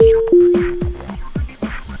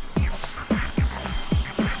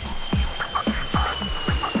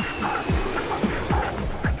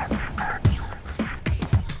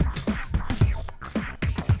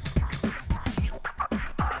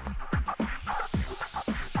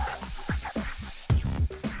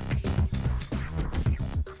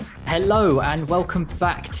Hello and welcome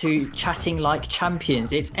back to Chatting Like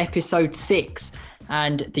Champions. It's episode 6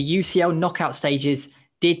 and the UCL knockout stages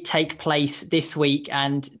did take place this week,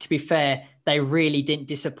 and to be fair, they really didn't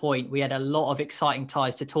disappoint. We had a lot of exciting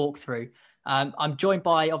ties to talk through. I'm joined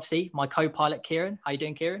by, obviously, my co-pilot, Kieran. How you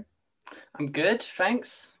doing, Kieran? I'm good,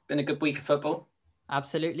 thanks. Been a good week of football.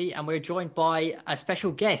 Absolutely. And we're joined by a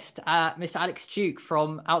special guest, Mr. Alex Duke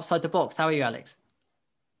from Outside the Box. How are you, Alex?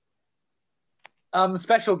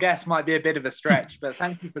 Special guest might be a bit of a stretch, but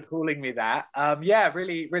thank you for calling me that.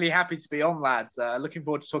 Really happy to be on, lads. Looking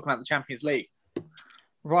forward to talking about the Champions League.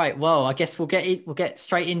 Right. Well, I guess we'll get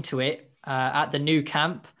straight into it at the Nou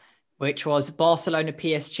Camp, which was Barcelona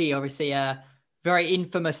PSG. Obviously, a very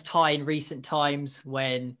infamous tie in recent times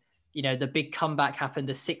when, you know, the big comeback happened,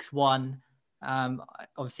 the 6-1.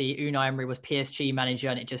 Obviously, Unai Emery was PSG manager,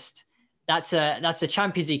 and that's a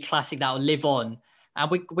Champions League classic that will live on. And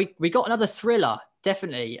we got another thriller,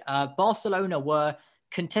 definitely. Barcelona were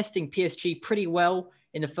contesting PSG pretty well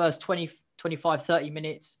in the first 20, 25, 30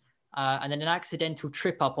 minutes. And then an accidental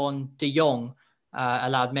trip up on De Jong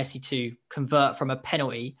allowed Messi to convert from a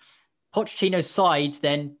penalty. Pochettino's side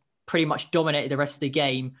then pretty much dominated the rest of the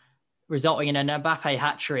game, resulting in an Mbappe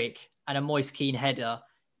hat-trick and a Moise Kean header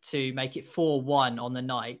to make it 4-1 on the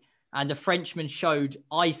night. And the Frenchman showed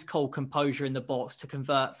ice-cold composure in the box to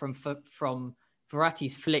convert from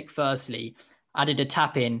Verratti's flick firstly, added a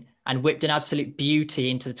tap-in and whipped an absolute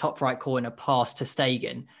beauty into the top right corner pass to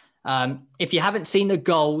Stegen. If you haven't seen the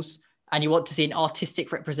goals and you want to see an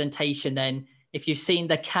artistic representation, then if you've seen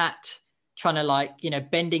the cat trying to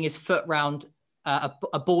bending his foot round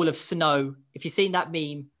a ball of snow, if you've seen that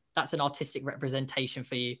meme, that's an artistic representation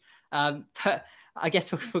for you. But I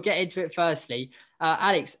guess we'll get into it firstly.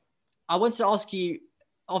 Alex, I wanted to ask you,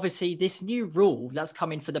 obviously this new rule that's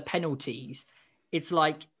coming for the penalties, it's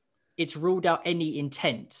ruled out any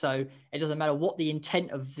intent. So it doesn't matter what the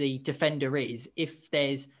intent of the defender is. If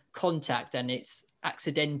there's contact and it's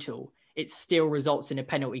accidental, it still results in a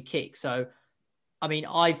penalty kick. So, I mean,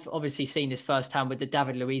 I've obviously seen this firsthand with the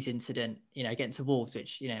David Luiz incident, against the Wolves,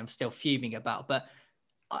 which, I'm still fuming about. But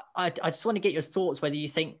I just want to get your thoughts whether you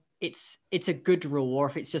think it's a good rule or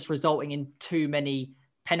if it's just resulting in too many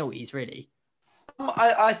penalties, really.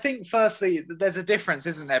 I think, firstly, there's a difference,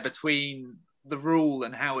 isn't there, between the rule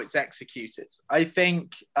and how it's executed. I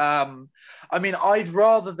think, I'd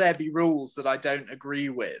rather there be rules that I don't agree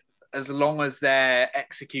with as long as they're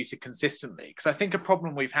executed consistently. Because I think a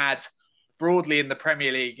problem we've had broadly in the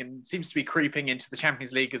Premier League and seems to be creeping into the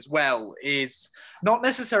Champions League as well is not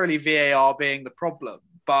necessarily VAR being the problem,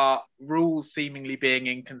 but rules seemingly being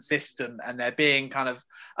inconsistent and there being kind of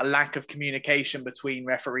a lack of communication between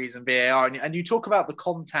referees and VAR. And you talk about the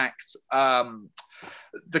contact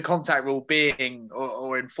rule being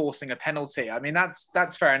or enforcing a penalty. I mean,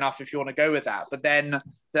 that's fair enough if you want to go with that. But then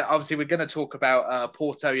obviously we're going to talk about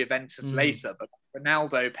Porto Juventus later, but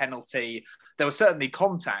Ronaldo penalty, there was certainly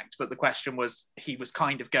contact, but the question was he was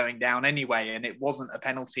kind of going down anyway, and it wasn't a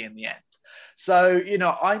penalty in the end. So,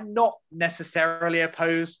 I'm not necessarily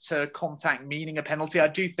opposed to contact meaning a penalty. I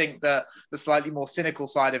do think that the slightly more cynical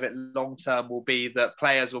side of it long term will be that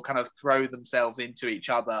players will kind of throw themselves into each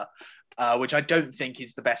other, which I don't think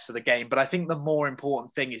is the best for the game. But I think the more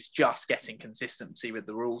important thing is just getting consistency with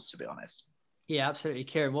the rules, to be honest. Yeah, absolutely.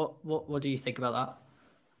 Kieran, what do you think about that?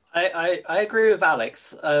 I agree with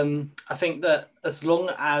Alex. I think that as long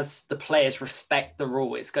as the players respect the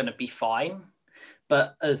rule, it's going to be fine.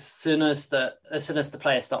 But as soon as the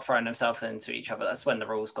players start throwing themselves into each other, that's when the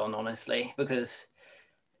rule's gone, honestly, because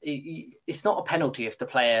it's not a penalty if the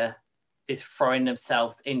player is throwing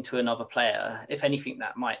themselves into another player. If anything,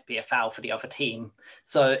 that might be a foul for the other team.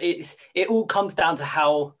 So it all comes down to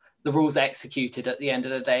how the rules are executed at the end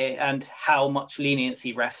of the day and how much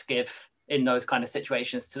leniency refs give in those kind of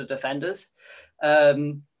situations to the defenders.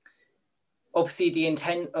 Obviously, the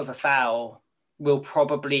intent of a foul will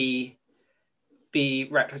probably be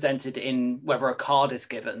represented in whether a card is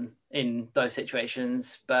given in those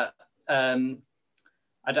situations, but I'm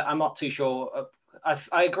not too sure.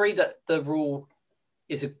 I agree that the rule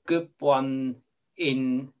is a good one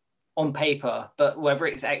on paper, but whether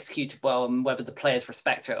it's executed well and whether the players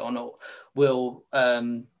respect it or not will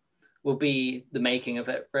be the making of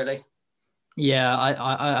it, really. Yeah,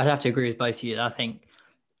 I'd have to agree with both of you. I think,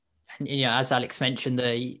 as Alex mentioned,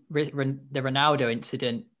 the Ronaldo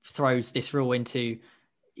incident throws this rule into,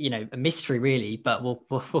 a mystery really, but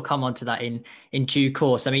we'll come on to that in due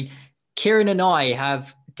course. I mean, Kieran and I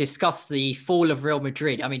have discussed the fall of Real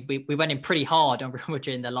Madrid. I mean, we went in pretty hard on Real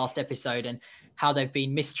Madrid in the last episode and how they've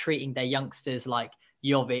been mistreating their youngsters like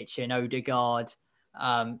Jovic and Odegaard.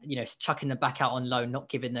 chucking them back out on loan, not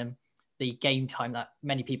giving them the game time that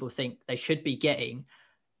many people think they should be getting.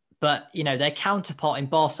 But, their counterpart in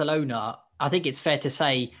Barcelona, I think it's fair to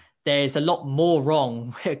say there's a lot more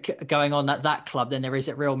wrong going on at that club than there is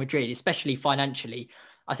at Real Madrid, especially financially.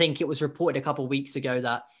 I think it was reported a couple of weeks ago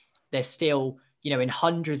that they're still, in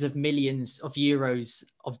hundreds of millions of euros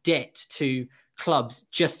of debt to clubs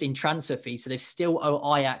just in transfer fees. So they still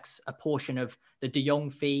owe Ajax a portion of the De Jong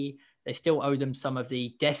fee. They still owe them some of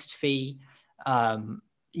the Dest fee.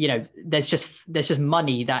 There's just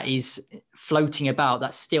money that is floating about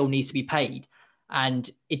that still needs to be paid. And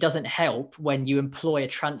it doesn't help when you employ a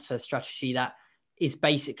transfer strategy that is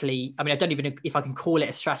basically, I don't even know if I can call it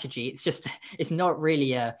a strategy. There's not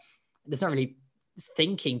really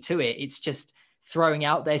thinking to it. It's just throwing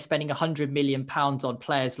out there, spending £100 million on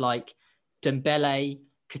players like Dembele,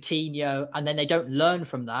 Coutinho, and then they don't learn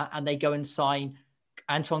from that. And they go and sign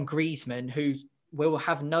Antoine Griezmann, who will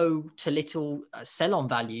have no to little sell-on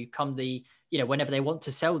value come whenever they want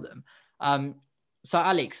to sell them. So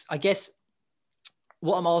Alex, I guess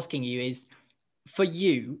what I'm asking you is, for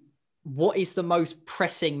you, what is the most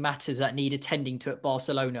pressing matters that need attending to at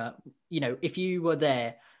Barcelona? If you were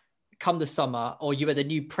there come the summer, or you were the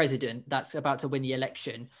new president that's about to win the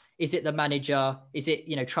election, is it the manager? Is it,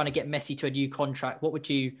 trying to get Messi to a new contract? What would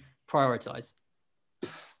you prioritize?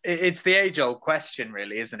 It's the age-old question,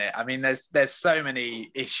 really, isn't it? There's so many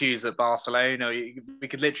issues at Barcelona. We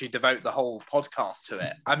could literally devote the whole podcast to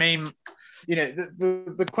it.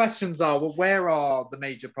 The questions are, well, where are the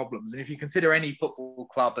major problems? And if you consider any football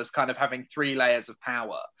club as kind of having three layers of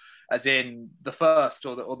power, as in the first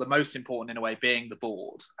or the most important in a way being the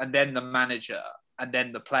board, and then the manager, and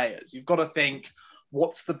then the players, you've got to think,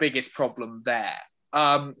 what's the biggest problem there?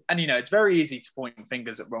 It's very easy to point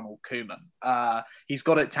fingers at Ronald Koeman. He's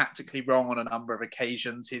got it tactically wrong on a number of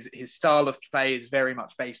occasions. His style of play is very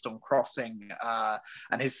much based on crossing,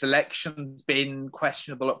 and his selection's been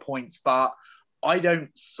questionable at points, but I don't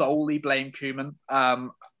solely blame Koeman.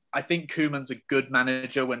 I think Koeman's a good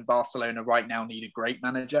manager when Barcelona right now need a great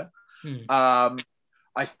manager.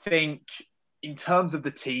 I think in terms of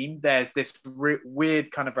the team, there's this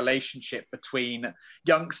weird kind of relationship between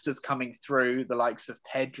youngsters coming through, the likes of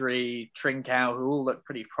Pedri, Trincao, who all look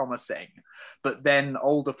pretty promising, but then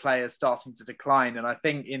older players starting to decline. And I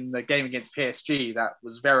think in the game against PSG, that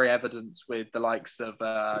was very evident with the likes of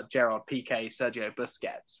Gerard Piqué, Sergio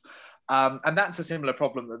Busquets. And that's a similar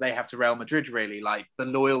problem that they have to Real Madrid, really. Like, the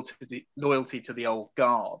loyalty to the old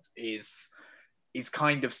guard is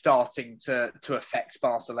kind of starting to affect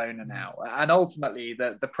Barcelona now. And ultimately,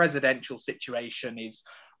 the presidential situation is,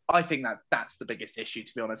 I think that's the biggest issue,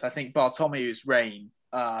 to be honest. I think Bartomeu's reign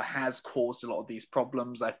has caused a lot of these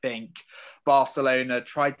problems. I think Barcelona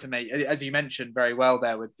tried to make, as you mentioned very well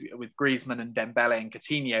there with Griezmann and Dembele and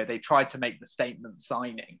Coutinho, they tried to make the statement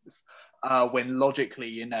signings when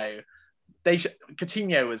logically,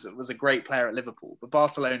 Coutinho was a great player at Liverpool, but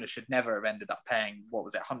Barcelona should never have ended up paying,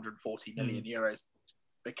 140 million euros,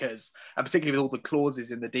 because, and particularly with all the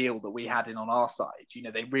clauses in the deal that we had in on our side,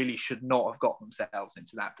 they really should not have got themselves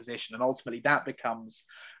into that position. And ultimately that becomes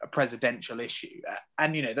a presidential issue.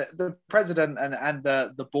 And, the president and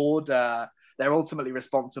the board, they're ultimately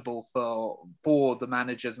responsible for the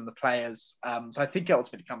managers and the players. So I think it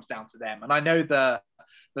ultimately comes down to them. And I know the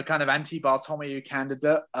kind of anti-Bartomeu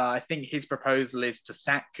candidate, I think his proposal is to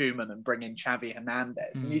sack Koeman and bring in Xavi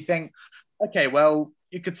Hernandez. And you think, okay, well,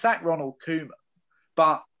 you could sack Ronald Koeman,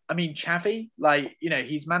 but Xavi,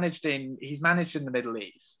 he's managed in the Middle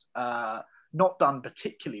East, not done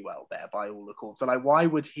particularly well there by all accounts. So why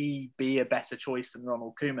would he be a better choice than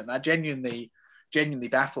Ronald Koeman? That genuinely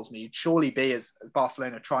baffles me. You'd surely be, as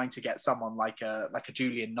Barcelona, trying to get someone like a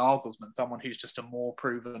Julian Nagelsmann, someone who's just a more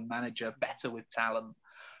proven manager, better with talent.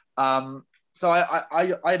 So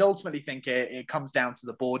I'd ultimately think it comes down to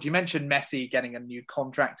the board. You mentioned Messi getting a new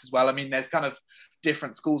contract as well. There's kind of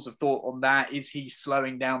different schools of thought on that. Is he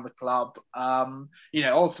slowing down the club?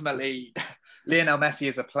 Ultimately, Lionel Messi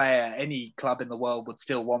is a player. Any club in the world would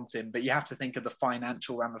still want him, but you have to think of the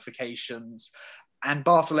financial ramifications. And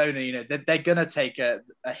Barcelona, they're going to take a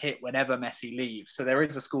hit whenever Messi leaves. So there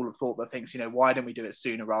is a school of thought that thinks, why don't we do it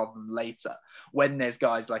sooner rather than later? When there's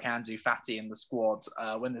guys like Ansu Fati in the squad,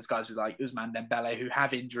 when there's guys like Ousmane Dembele who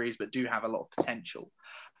have injuries but do have a lot of potential.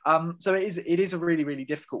 So it is a really, really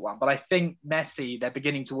difficult one. But I think Messi, they're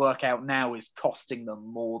beginning to work out now, is costing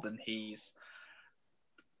them more than he's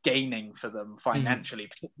gaining for them financially,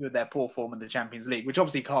 particularly with their poor form in the Champions League, which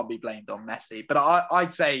obviously can't be blamed on Messi. But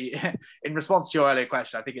I'd say, in response to your earlier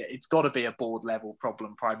question, I think it's got to be a board level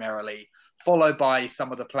problem primarily, followed by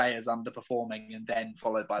some of the players underperforming, and then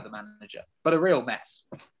followed by the manager. But a real mess,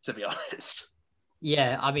 to be honest.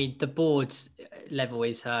 Yeah, I mean, the board level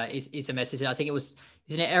is a mess. I think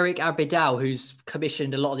isn't it Eric Abidal who's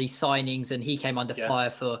commissioned a lot of these signings, and he came under fire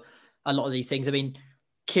for a lot of these things. I mean,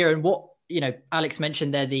 Kieran, Alex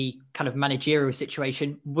mentioned there the kind of managerial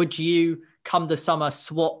situation. Would you, come the summer,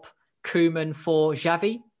 swap Koeman for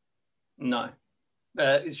Xavi? No.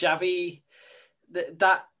 Xavi,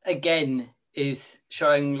 that again is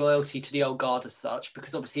showing loyalty to the old guard as such,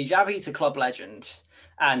 because obviously Xavi's a club legend,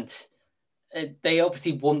 and they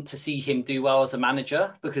obviously want to see him do well as a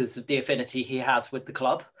manager because of the affinity he has with the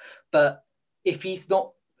club. But if he's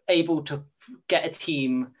not able to get a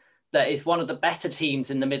team that is one of the better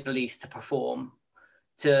teams in the Middle East to perform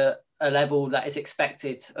to a level that is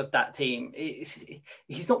expected of that team,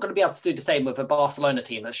 he's not going to be able to do the same with a Barcelona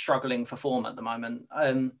team that's struggling for form at the moment.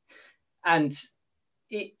 And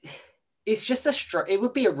it's just it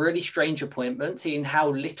would be a really strange appointment, seeing how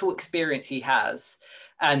little experience he has,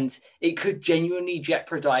 and it could genuinely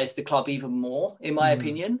jeopardize the club even more, in my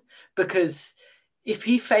opinion, because if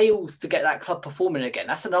he fails to get that club performing again,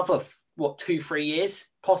 that's another 2-3 years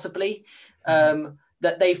possibly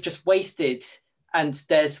that they've just wasted, and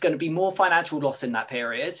there's going to be more financial loss in that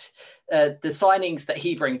period. The signings that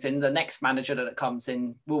he brings in, the next manager that comes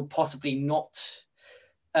in, will possibly not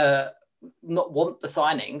want the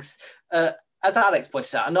signings. As Alex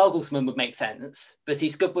pointed out, a Nagelsmann would make sense, but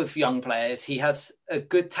he's good with young players. He has a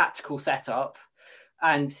good tactical setup,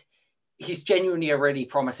 and he's genuinely a really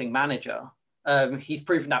promising manager. He's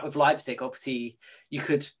proven that with Leipzig. Obviously, you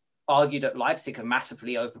could argue that Leipzig are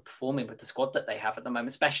massively overperforming with the squad that they have at the moment,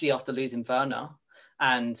 especially after losing Werner,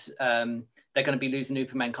 and they're going to be losing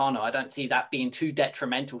Upamecano. I don't see that being too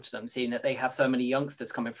detrimental to them, seeing that they have so many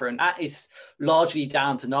youngsters coming through, and that is largely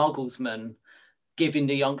down to Nagelsmann giving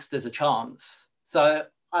the youngsters a chance. So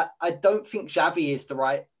I don't think Xavi is the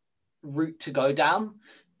right route to go down,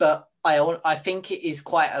 but I think it is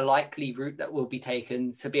quite a likely route that will be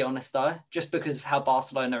taken, to be honest, though, just because of how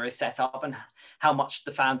Barcelona is set up and how much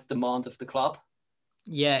the fans demand of the club.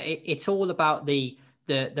 Yeah, it's all about the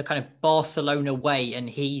kind of Barcelona way, and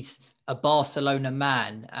he's a Barcelona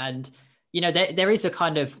man. And, there is a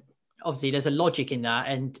kind of, obviously there's a logic in that,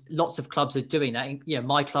 and lots of clubs are doing that.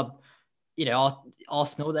 My club,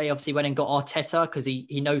 Arsenal, they obviously went and got Arteta because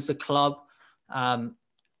he knows the club.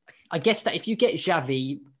 I guess that if you get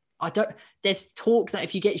Xavi, there's talk that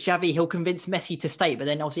if you get Xavi, he'll convince Messi to stay. But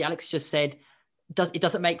then obviously Alex just said, it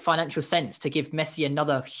doesn't make financial sense to give Messi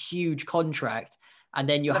another huge contract, and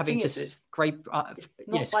then you're having to scrape at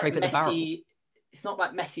the barrel. It's not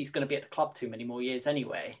like Messi's going to be at the club too many more years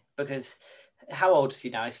anyway, because how old is he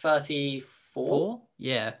now? He's 34?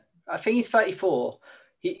 Yeah. I think he's 34.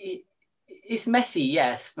 It's Messi,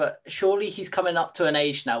 yes, but surely he's coming up to an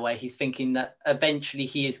age now where he's thinking that eventually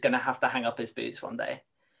he is going to have to hang up his boots one day,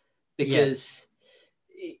 because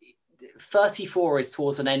 34 is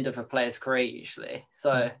towards an end of a player's career usually.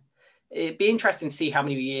 So it'd be interesting to see how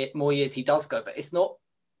many more years he does go, but it's not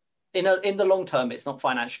in the long term. It's not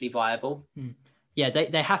financially viable. Yeah,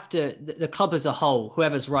 they have to. The club as a whole,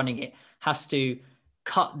 whoever's running it, has to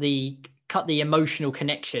cut the emotional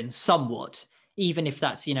connection somewhat, even if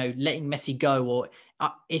that's letting Messi go, or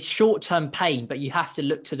it's short-term pain, but you have to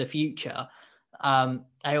look to the future.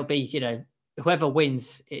 It'll be whoever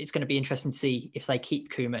wins, it's going to be interesting to see if they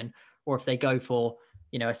keep Koeman or if they go for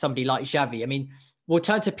somebody like Xavi. I mean, we'll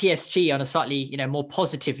turn to PSG on a slightly more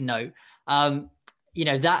positive note. That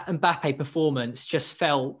Mbappe performance just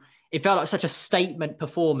felt like such a statement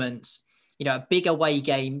performance. A big away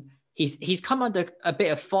game. He's come under a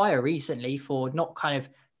bit of fire recently for not kind of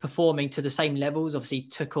performing to the same levels. Obviously,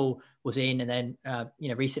 Tuchel was in, and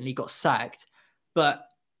then recently got sacked. But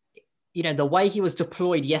the way he was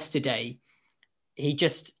deployed yesterday,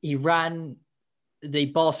 he ran the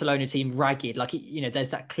Barcelona team ragged. Like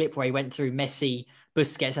there's that clip where he went through Messi,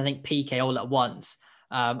 Busquets, I think Piqué all at once,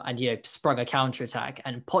 and sprung a counter attack.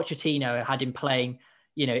 And Pochettino had him playing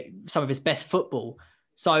some of his best football.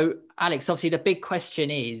 So Alex, obviously the big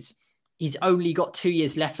question is, he's only got 2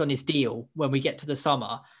 years left on his deal when we get to the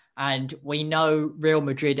summer. And we know Real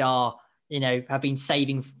Madrid have been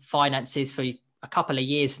saving finances for a couple of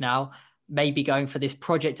years now, maybe going for this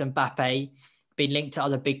Project Mbappe, been linked to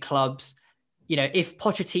other big clubs. If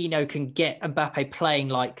Pochettino can get Mbappe playing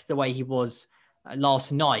like the way he was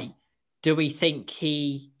last night, do we think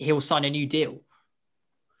he'll sign a new deal?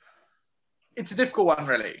 It's a difficult one,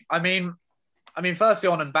 really. I mean, I mean, firstly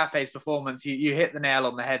on Mbappe's performance, you hit the nail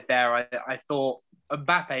on the head there. I thought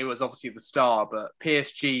Mbappe was obviously the star, but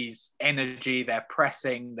PSG's energy, their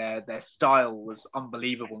pressing, their style was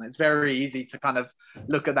unbelievable. And it's very easy to kind of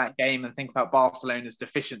look at that game and think about Barcelona's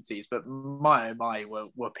deficiencies, but my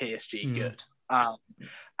were PSG good.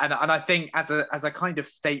 And I think as a kind of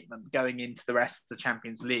statement going into the rest of the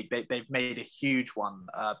Champions League, they've made a huge one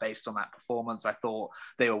based on that performance. I thought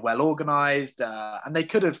they were well organised, and they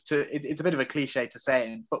could have. It's a bit of a cliche to say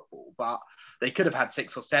it in football, but they could have had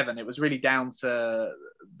 6 or 7. It was really down to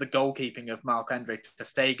the goalkeeping of Marc-Andre ter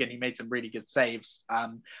Stegen. He made some really good saves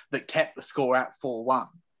that kept the score at 4-1.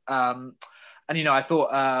 And, you know, I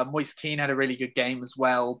thought Moise Kean had a really good game as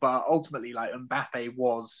well. But ultimately, like, Mbappe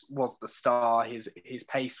was the star. His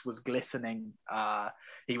pace was glistening.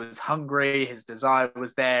 He was hungry. His desire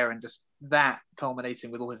was there. And just that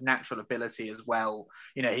culminating with all his natural ability as well.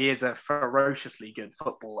 You know, he is a ferociously good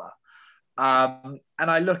footballer. And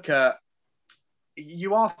I look at,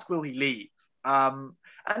 you ask, will he leave?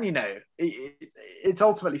 And, you know, it's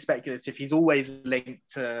ultimately speculative. He's always linked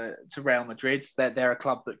to Real Madrid. They're a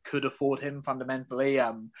club that could afford him fundamentally.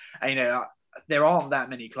 And, you know, there aren't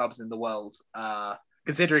that many clubs in the world,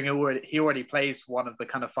 considering he already plays for one of the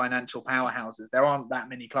kind of financial powerhouses. There aren't that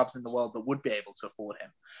many clubs in the world that would be able to afford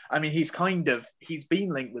him. I mean, he's been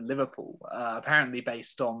linked with Liverpool, apparently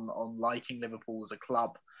based on liking Liverpool as a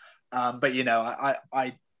club. But, you know,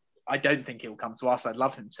 I don't think he'll come to us. I'd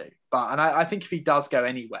love him to, but I think if he does go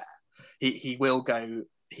anywhere, he will go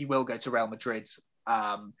to Real Madrid.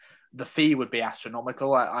 The fee would be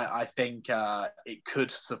astronomical. I think it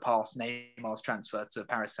could surpass Neymar's transfer to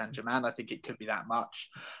Paris Saint-Germain. I think it could be that much.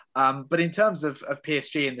 But in terms of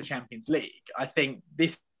PSG in the Champions League, I think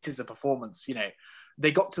this is a performance. You know,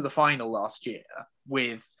 they got to the final last year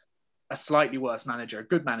with a slightly worse manager, a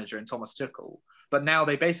good manager in Thomas Tuchel. But now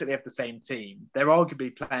they basically have the same team. They're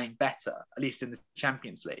arguably playing better, at least in the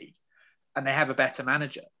Champions League, and they have a better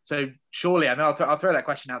manager. So surely, I mean, I'll throw that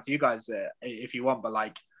question out to you guys if you want, but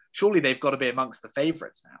like, surely they've got to be amongst the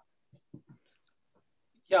favourites now.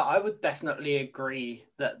 Yeah, I would definitely agree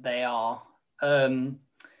that they are.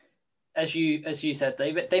 As you said,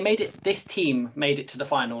 they made it. This team made it to the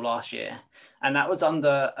final last year, and that was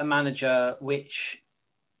under a manager which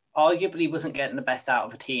arguably wasn't getting the best out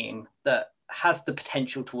of a team that has the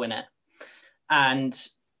potential to win it. And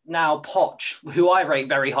now Poch, who I rate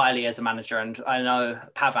very highly as a manager, and I know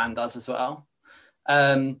Pavan does as well,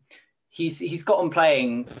 he's gotten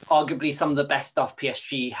playing arguably some of the best stuff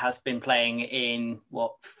PSG has been playing in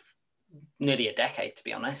nearly a decade, to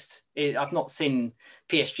be honest. I've not seen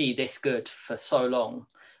PSG this good for so long,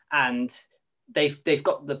 and they've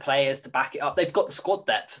got the players to back it up. They've got the squad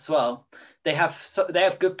depth as well. They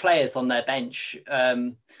have good players on their bench.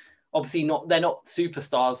 Obviously they're not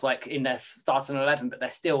superstars like in their starting 11, but they're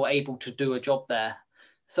still able to do a job there.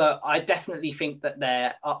 So I definitely think that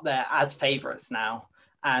they're up there as favourites now,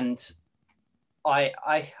 and I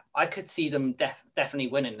could see them definitely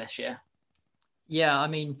winning this year. Yeah, I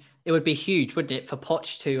mean, it would be huge, wouldn't it, for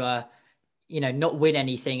Poch to not win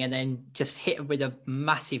anything and then just hit with a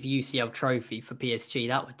massive UCL trophy for PSG.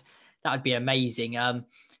 That would be amazing.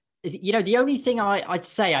 The only thing I'd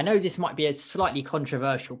say, I know this might be a slightly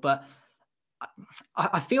controversial, but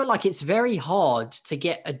I feel like it's very hard to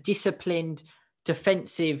get a disciplined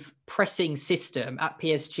defensive pressing system at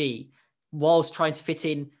PSG whilst trying to fit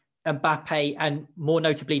in Mbappe and more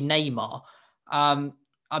notably Neymar.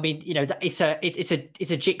 I mean, you know, it's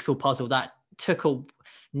a jigsaw puzzle that Tuchel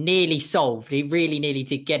nearly solved. He really nearly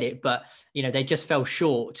did get it, but you know, they just fell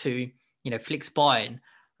short to, you know, Flick's Bayern.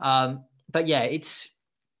 But yeah, it's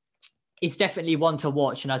definitely one to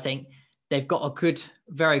watch, and I think they've got a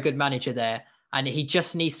very good manager there, and he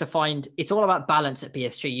just needs to find. It's all about balance at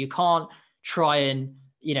PSG. You can't try and,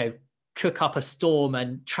 you know, cook up a storm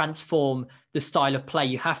and transform the style of play.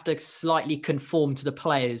 You have to slightly conform to the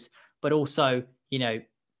players, but also, you know,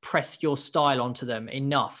 press your style onto them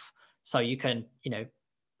enough so you can, you know,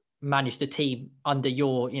 manage the team under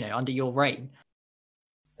your reign.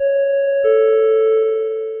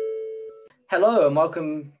 Hello and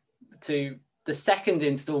welcome to the second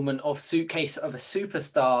installment of Suitcase of a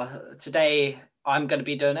Superstar. Today I'm going to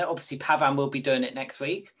be doing it. Obviously Pavan will be doing it next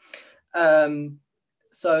week.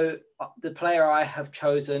 So the player I have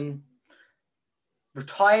chosen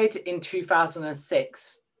retired in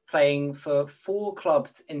 2006, playing for 4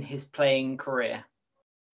 clubs in his playing career.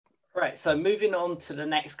 Right, so moving on to the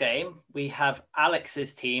next game, we have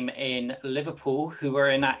Alex's team in Liverpool, who were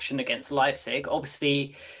in action against Leipzig.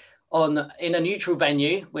 Obviously, in a neutral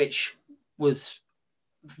venue, which was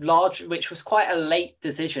quite a late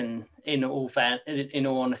decision In all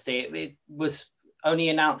honesty, it was only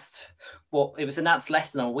announced. It was announced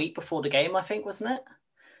less than a week before the game, I think, wasn't it?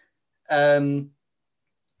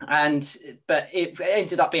 But it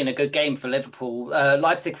ended up being a good game for Liverpool.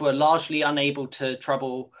 Leipzig were largely unable to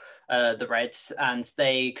trouble the Reds, and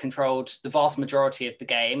they controlled the vast majority of the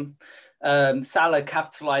game. Salah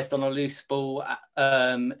capitalized on a loose ball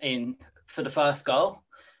for the first goal.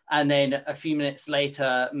 And then a few minutes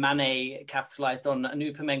later, Mane capitalized on an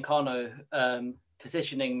Upamecano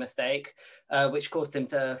positioning mistake, which caused him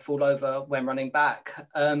to fall over when running back.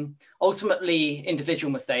 Ultimately,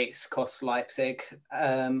 individual mistakes cost Leipzig,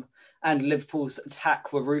 and Liverpool's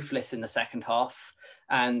attack were ruthless in the second half,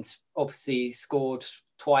 and obviously scored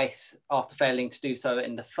twice after failing to do so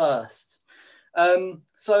in the first.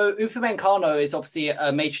 So Upamecano is obviously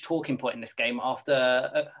a major talking point in this game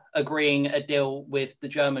after agreeing a deal with the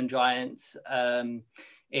German giants in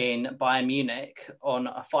Bayern Munich on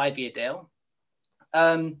a 5-year deal.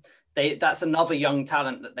 That's another young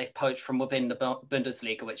talent that they've poached from within the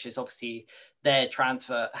Bundesliga, which is obviously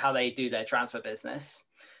how they do their transfer business.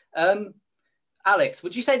 Alex,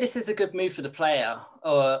 would you say this is a good move for the player,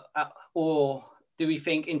 or do we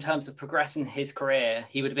think in terms of progressing his career,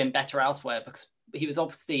 he would have been better elsewhere? Because he was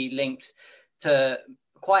obviously linked to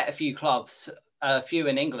quite a few clubs, a few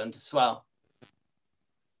in England as well.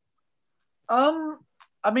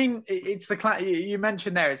 I mean, it's you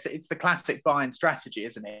mentioned there. It's the classic Bayern strategy,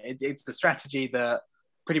 isn't it? It's the strategy that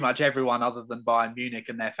pretty much everyone other than Bayern Munich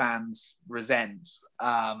and their fans resent.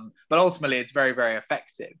 But ultimately, it's very, very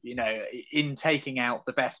effective. You know, in taking out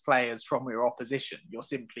the best players from your opposition, you're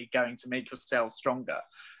simply going to make yourself stronger.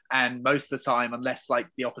 And most of the time, unless like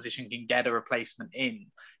the opposition can get a replacement in,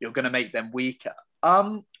 you're going to make them weaker.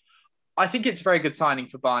 I think it's a very good signing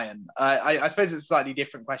for Bayern. I suppose it's a slightly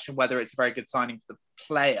different question whether it's a very good signing for the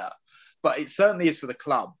player, but it certainly is for the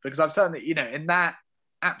club, because I've certainly, you know, in that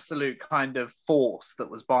absolute kind of force that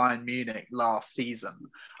was Bayern Munich last season,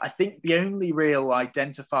 I think the only real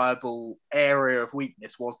identifiable area of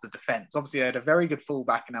weakness was the defence. Obviously, they had a very good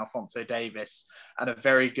fullback in Alphonso Davies and a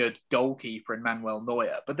very good goalkeeper in Manuel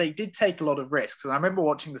Neuer, but they did take a lot of risks. And I remember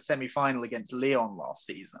watching the semi-final against Lyon last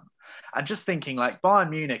season and just thinking like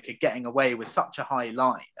Bayern Munich are getting away with such a high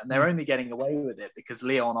line, and they're only getting away with it because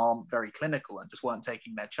Lyon aren't very clinical and just weren't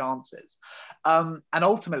taking their chances. And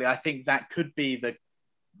ultimately, I think that could be the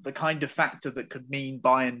kind of factor that could mean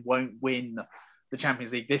Bayern won't win the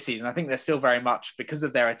Champions League this season. I think they're still very much, because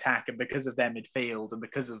of their attack and because of their midfield and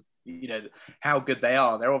because of, you know, how good they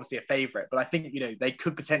are, they're obviously a favourite. But I think, you know, they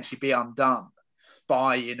could potentially be undone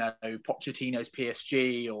by, you know, Pochettino's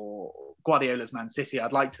PSG or Guardiola's Man City.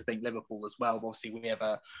 I'd like to think Liverpool as well. Obviously, we have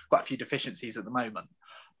quite a few deficiencies at the moment.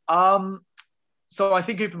 So I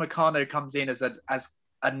think Upamecano comes in as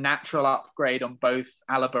a natural upgrade on both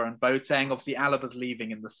Alaba and Boateng. Obviously, Alaba's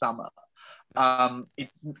leaving in the summer.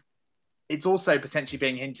 It's also potentially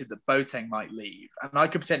being hinted that Boateng might leave. And I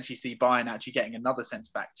could potentially see Bayern actually getting another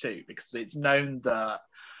centre-back too, because it's known that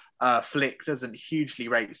Flick doesn't hugely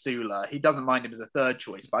rate Süle. He doesn't mind him as a third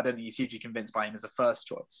choice, but I don't think he's hugely convinced by him as a first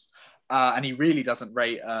choice. And he really doesn't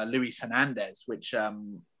rate Luis Hernandez, which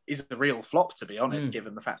is a real flop, to be honest,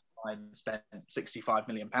 given the fact that Bayern spent £65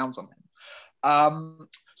 million on him.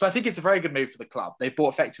 So I think it's a very good move for the club. They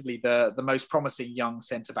bought effectively the most promising young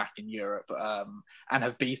centre-back in Europe, and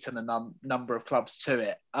have beaten a number of clubs to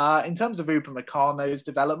it. In terms of Upamecano's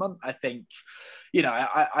development, I think, you know,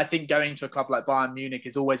 I think going to a club like Bayern Munich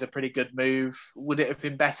is always a pretty good move. Would it have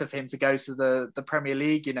been better for him to go to the Premier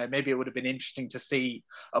League? You know, maybe it would have been interesting to see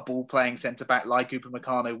a ball-playing centre-back like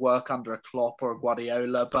Upamecano work under a Klopp or a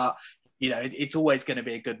Guardiola, but, you know, it's always going to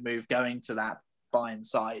be a good move going to that Bayern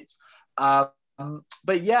side.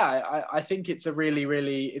 But yeah, I think it's a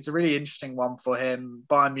really interesting one for him.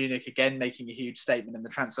 Bayern Munich again making a huge statement in the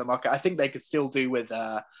transfer market. I think they could still do with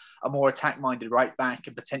a more attack-minded right back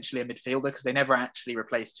and potentially a midfielder, because they never actually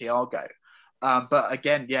replaced Thiago. But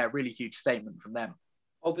again, yeah, really huge statement from them.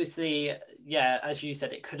 Obviously, yeah, as you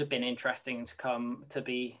said, it could have been interesting to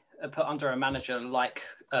be put under a manager like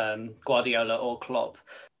Guardiola or Klopp.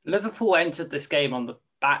 Liverpool entered this game on the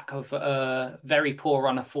back of a very poor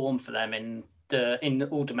run of form for them in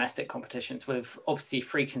all domestic competitions, with obviously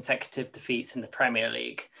 3 consecutive defeats in the Premier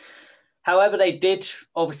League. However, they did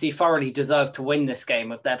obviously thoroughly deserve to win this game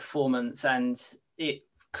with their performance, and it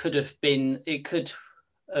could have been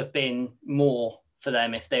more for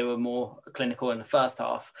them if they were more clinical in the first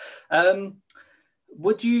half.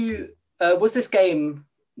 Was this game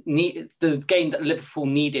the game that Liverpool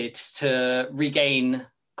needed to regain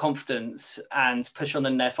confidence and push on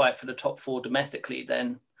in their fight for the top 4 domestically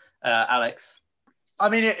then, Alex? I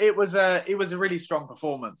mean, it was a really strong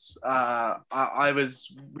performance. I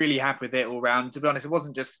was really happy with it all round. To be honest, it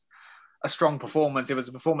wasn't just a strong performance. It was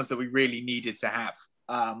a performance that we really needed to have.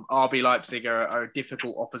 RB Leipzig are a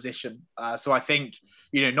difficult opposition. So I think,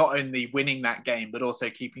 not only winning that game, but also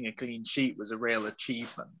keeping a clean sheet was a real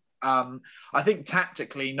achievement. I think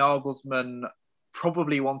tactically, Nagelsmann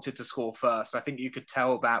probably wanted to score first. I think you could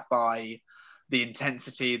tell that by the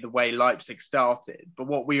intensity, the way Leipzig started. But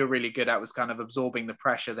what we were really good at was kind of absorbing the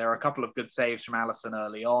pressure. There are a couple of good saves from Alisson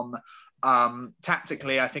early on.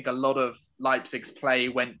 Tactically, I think a lot of Leipzig's play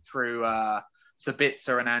went through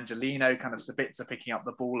Sabitzer and Angelino, kind of Sabitzer picking up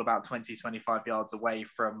the ball about 20, 25 yards away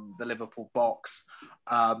from the Liverpool box,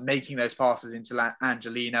 making those passes into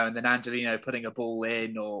Angelino, and then Angelino putting a ball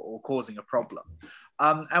in or causing a problem.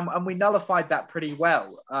 And we nullified that pretty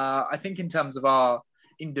well. I think in terms of our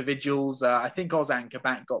individuals, I think Ozan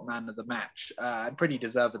Kabak got man of the match, and pretty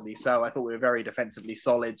deservedly so. I thought we were very defensively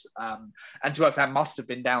solid. And to us, that must have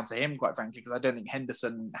been down to him, quite frankly, because I don't think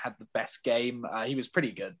Henderson had the best game. He was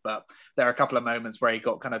pretty good, but there are a couple of moments where he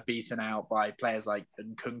got kind of beaten out by players like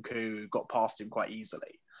Nkunku, who got past him quite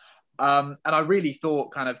easily. And I really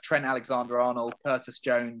thought kind of Trent Alexander-Arnold, Curtis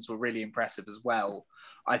Jones were really impressive as well.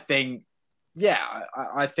 I think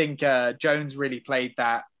Jones really played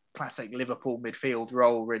that classic Liverpool midfield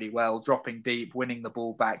role really well, dropping deep, winning the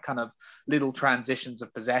ball back, kind of little transitions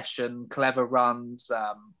of possession, clever runs.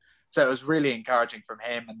 So it was really encouraging from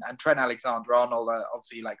him. And Trent Alexander-Arnold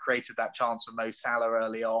obviously created that chance for Mo Salah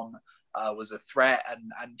early on, was a threat.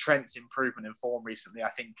 And Trent's improvement in form recently, I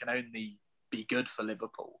think, can only be good for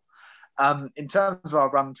Liverpool. In terms of our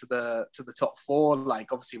run to the top four,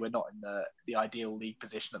 obviously we're not in the ideal league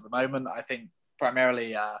position at the moment. I think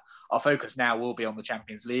primarily our focus now will be on the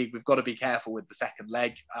Champions League. We've got to be careful with the second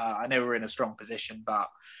leg. I know we're in a strong position, but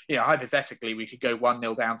hypothetically we could go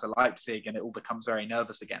 1-0 down to Leipzig and it all becomes very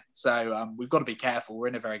nervous again. So we've got to be careful. We're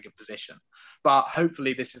in a very good position, but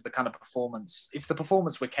hopefully this is the kind of performance. It's the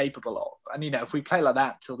performance we're capable of. And if we play like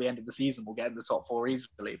that till the end of the season, we'll get in the top four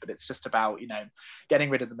easily. But it's just about getting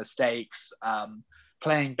rid of the mistakes,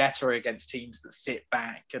 playing better against teams that sit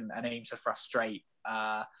back and aim to frustrate.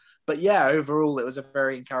 But yeah, overall, it was a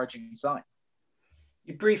very encouraging sign.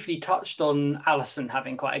 You briefly touched on Alisson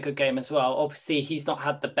having quite a good game as well. Obviously, he's not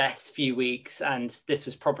had the best few weeks, and this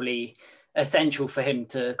was probably essential for him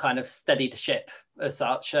to kind of steady the ship as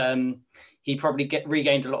such. He probably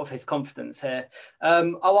regained a lot of his confidence here.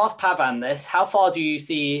 I'll ask Pavan this. How far do you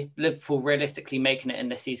see Liverpool realistically making it in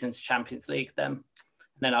this season's Champions League then? And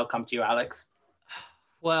then I'll come to you, Alex.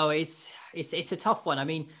 Well, it's a tough one. I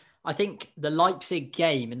mean, I think the Leipzig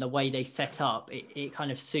game and the way they set up, it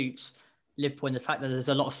kind of suits Liverpool in the fact that there's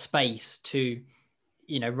a lot of space to,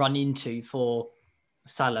 run into for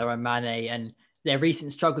Salah and Mane, and their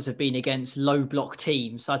recent struggles have been against low block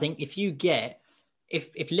teams. So I think if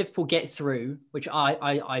Liverpool get through, which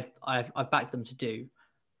I've backed them to do,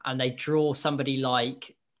 and they draw somebody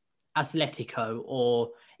like Atletico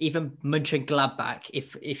or even Mönchengladbach,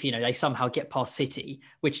 if they somehow get past City,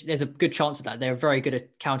 which there's a good chance of that. They're a very good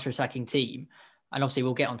at counter-attacking team. And obviously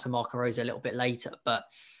we'll get onto Marco Rose a little bit later. But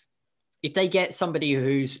if they get somebody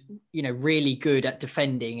who's, really good at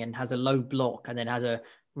defending and has a low block and then has a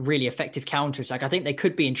really effective counter-attack, I think they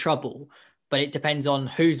could be in trouble. But it depends on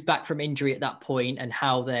who's back from injury at that point and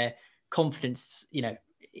how their confidence,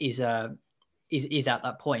 is at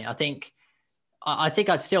that point. I think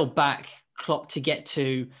I'd still back Klopp to get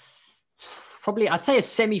to probably, I'd say a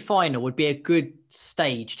semi-final would be a good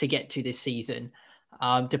stage to get to this season,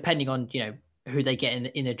 depending on, who they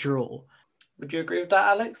get in a draw. Would you agree with that,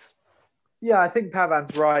 Alex? Yeah, I think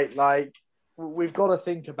Pavan's right. We've got to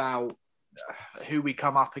think about who we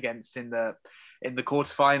come up against in the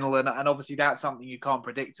quarterfinal, and obviously that's something you can't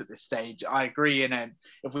predict at this stage. I agree.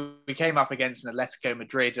 If we came up against an Atletico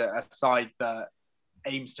Madrid, a side that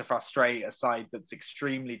aims to frustrate, a side that's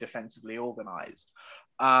extremely defensively organised,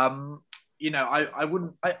 I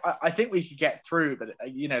think we could get through, but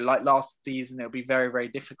like last season, it'll be very, very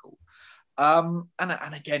difficult. And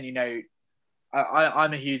again,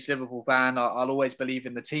 I'm a huge Liverpool fan. I'll always believe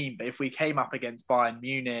in the team. But if we came up against Bayern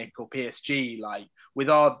Munich or PSG, with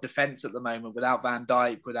our defence at the moment, without Van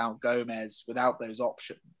Dijk, without Gomez, without those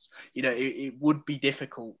options, it would be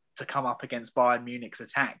difficult to come up against Bayern Munich's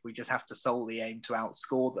attack. We just have to solely aim to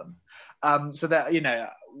outscore them. So that,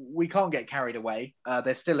 we can't get carried away.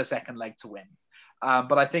 There's still a second leg to win.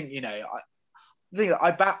 But I think,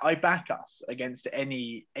 I back us against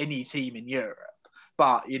any team in Europe.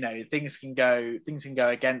 But things can go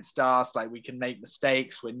against us. Like, we can make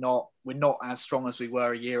mistakes. We're not as strong as we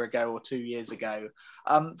were a year ago or 2 years ago.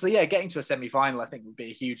 So yeah, getting to a semi-final I think would be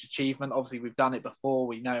a huge achievement. Obviously, we've done it before.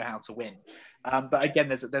 We know how to win. But again,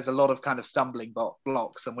 there's a lot of kind of stumbling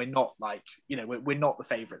blocks, and we're not we're not the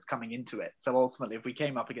favourites coming into it. So ultimately, if we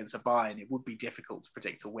came up against a Bayern, it would be difficult to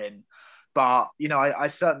predict a win. But I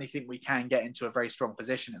certainly think we can get into a very strong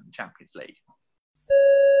position in the Champions League.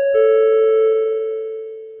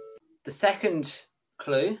 The second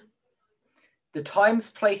clue, the Times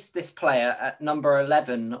placed this player at number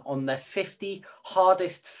 11 on their 50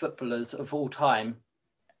 hardest footballers of all time.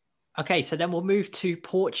 Okay, so then we'll move to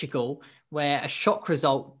Portugal, where a shock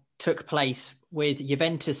result took place with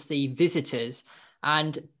Juventus, the visitors.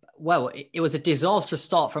 And, well, it was a disastrous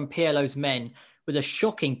start from Pirlo's men with a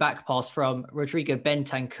shocking back pass from Rodrigo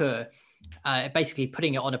Bentancur, basically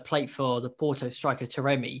putting it on a plate for the Porto striker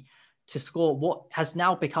Taremi to score what has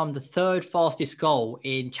now become the third fastest goal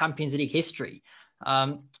in Champions League history.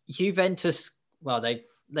 Juventus, well,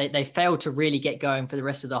 they failed to really get going for the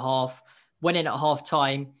rest of the half, went in at half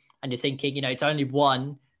time, and you're thinking, it's only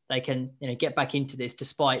one. They can, get back into this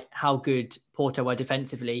despite how good Porto were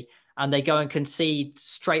defensively, and they go and concede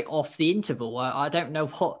straight off the interval. I don't know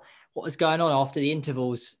what was going on after the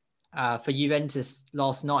intervals for Juventus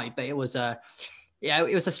last night, but it was a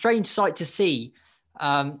strange sight to see.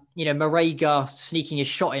 Marega sneaking a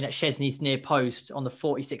shot in at Szczesny's near post on the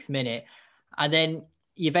 46th minute. And then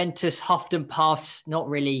Juventus huffed and puffed, not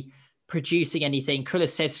really producing anything.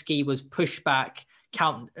 Kulusevski was pushed back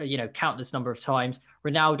countless number of times.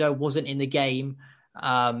 Ronaldo wasn't in the game.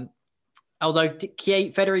 Although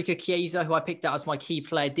Federico Chiesa, who I picked out as my key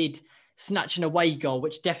player, did snatch an away goal,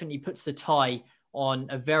 which definitely puts the tie on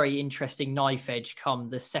a very interesting knife edge come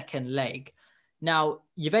the second leg. Now,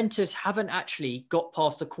 Juventus haven't actually got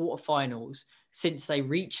past the quarterfinals since they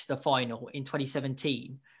reached the final in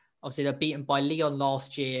 2017. Obviously, they're beaten by Lyon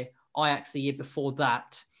last year, Ajax the year before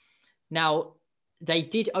that. Now, they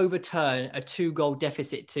did overturn a 2-goal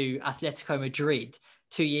deficit to Atletico Madrid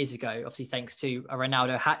 2 years ago, obviously thanks to a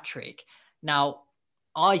Ronaldo hat-trick. Now,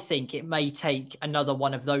 I think it may take another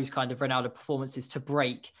one of those kind of Ronaldo performances to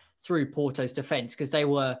break through Porto's defence, because they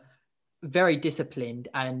were very disciplined,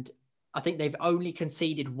 and I think they've only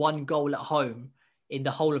conceded 1 goal at home in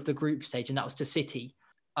the whole of the group stage, and that was to City.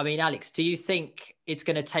 I mean, Alex, do you think it's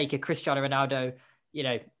going to take a Cristiano Ronaldo,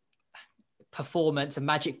 performance, a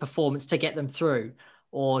magic performance to get them through?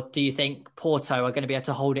 Or do you think Porto are going to be able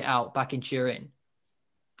to hold it out back in Turin?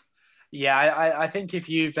 Yeah, I think if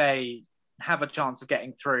Juve have a chance of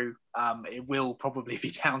getting through, it will probably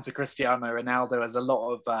be down to Cristiano Ronaldo, as a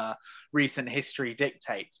lot of recent history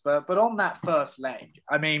dictates. But on that first leg,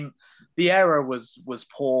 I mean, the error was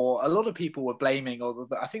poor. A lot of people were blaming, or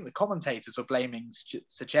I think the commentators were blaming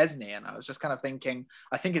Szczesny, and I was just kind of thinking,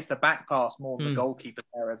 I think it's the back pass more than the goalkeeper's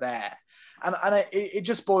error there. And it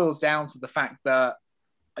just boils down to the fact that,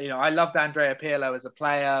 I loved Andrea Pirlo as a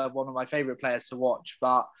player, one of my favourite players to watch,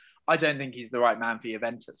 but I don't think he's the right man for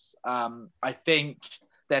Juventus. I think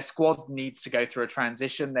their squad needs to go through a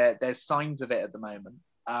transition. There's signs of it at the moment,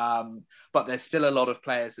 but there's still a lot of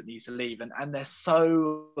players that need to leave, and they're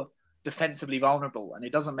so defensively vulnerable, and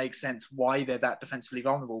it doesn't make sense why they're that defensively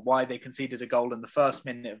vulnerable, why they conceded a goal in the first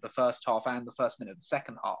minute of the first half and the first minute of the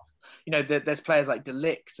second half. There's players like De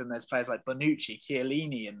Ligt, and there's players like Bonucci,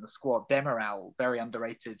 Chiellini in the squad, Demiral, very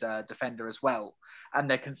underrated defender as well, and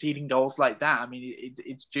they're conceding goals like that. I mean,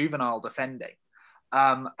 it's juvenile defending.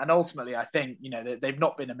 And ultimately, I think, they've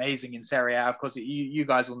not been amazing in Serie A. Of course, you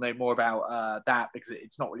guys will know more about that, because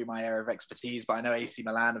it's not really my area of expertise, but I know AC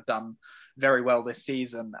Milan have done very well this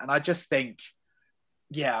season. And I just think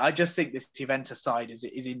this Juventus side is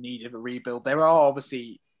in need of a rebuild. There are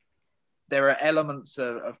elements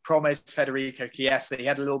of promise. Federico Chiesa, he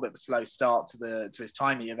had a little bit of a slow start to his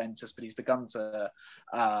time at Juventus, but he's begun to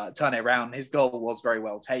turn it around. His goal was very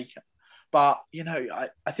well taken. But,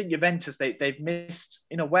 I think Juventus, they've missed,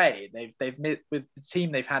 in a way, they've missed, with the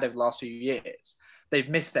team they've had over the last few years, they've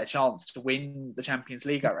missed their chance to win the Champions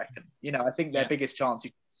League, I reckon. I think their biggest chance,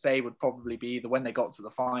 you could say, would probably be either when they got to the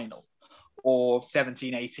final, or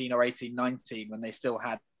 17-18 or 18-19, when they still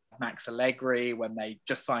had Max Allegri, when they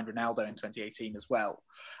just signed Ronaldo in 2018 as well.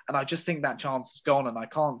 And I just think that chance is gone, and I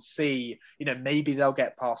can't see, maybe they'll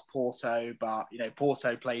get past Porto, but,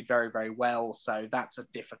 Porto played very, very well, so that's a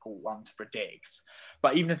difficult one to predict.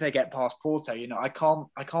 But even if they get past Porto, I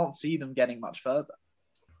can't see them getting much further.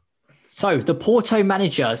 So the Porto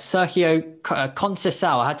manager, Sergio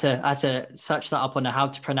Conceição, I had to search that up on a how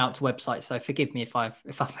to pronounce website, so forgive me if I've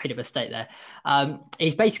made a mistake there.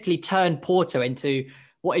 He's basically turned Porto into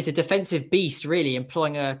what is a defensive beast, really,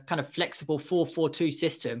 employing a kind of flexible 4-4-2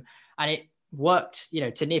 system. And it worked,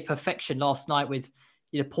 to near perfection last night with,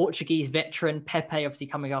 Portuguese veteran Pepe obviously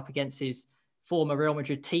coming up against his former Real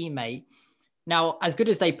Madrid teammate. Now, as good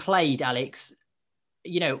as they played, Alex,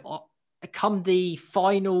 come the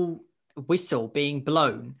final whistle being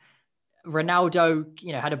blown, Ronaldo,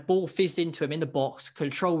 had a ball fizzed into him in the box,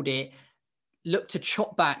 controlled it, looked to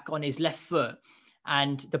chop back on his left foot.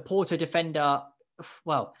 And the Porto defender,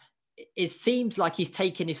 well, it seems like he's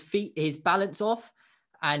taken his balance off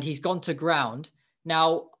and he's gone to ground.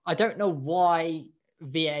 Now, I don't know why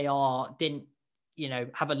VAR didn't,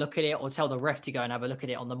 have a look at it or tell the ref to go and have a look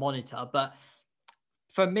at it on the monitor. But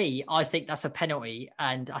for me, I think that's a penalty.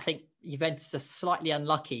 And I think Juventus are slightly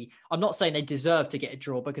unlucky. I'm not saying they deserve to get a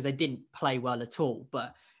draw because they didn't play well at all.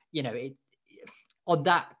 But, on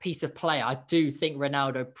that piece of play, I do think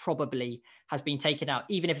Ronaldo probably has been taken out,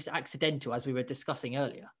 even if it's accidental, as we were discussing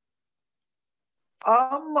earlier.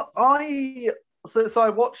 I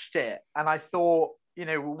watched it and I thought,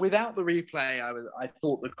 without the replay, I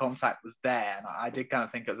thought the contact was there, and I did kind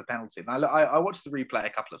of think it was a penalty. And I watched the replay a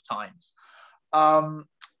couple of times, and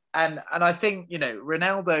I think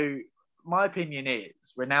Ronaldo. My opinion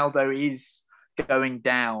is Ronaldo is going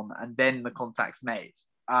down, and then the contact's made.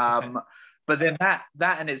 Okay. But then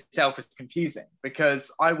that in itself is confusing,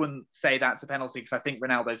 because I wouldn't say that's a penalty, because I think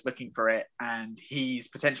Ronaldo's looking for it and he's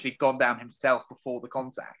potentially gone down himself before the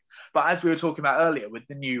contact. But as we were talking about earlier with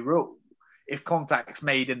the new rule, if contact's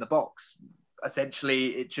made in the box, essentially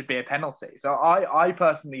it should be a penalty. So I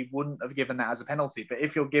personally wouldn't have given that as a penalty. But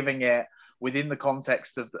if you're giving it within the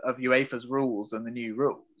context of UEFA's rules and the new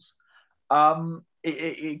rules,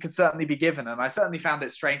 it could certainly be given, and I certainly found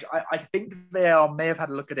it strange. I think VAR may have had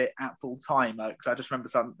a look at it at full time, because I just remember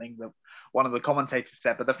something that one of the commentators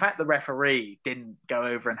said, but the fact the referee didn't go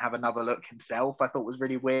over and have another look himself, I thought was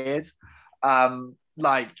really weird. I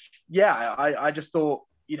just thought,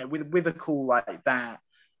 with a call like that,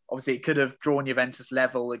 obviously it could have drawn Juventus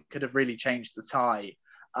level, it could have really changed the tie.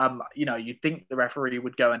 You'd think the referee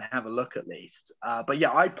would go and have a look at least. But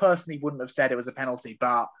yeah, I personally wouldn't have said it was a penalty,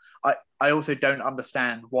 but I also don't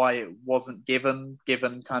understand why it wasn't given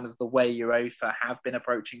kind of the way UEFA have been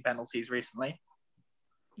approaching penalties recently.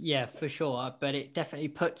 Yeah, for sure. But it definitely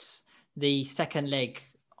puts the second leg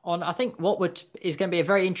on, I think, is going to be a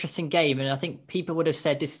very interesting game. And I think people would have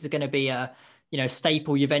said this is going to be a,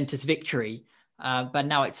 staple Juventus victory. But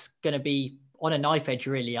now it's going to be on a knife edge,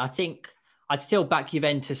 really. I think I'd still back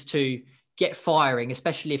Juventus to get firing,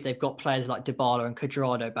 especially if they've got players like Dybala and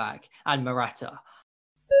Cuadrado back and Morata.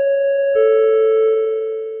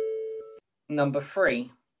 Number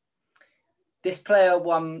 3. This player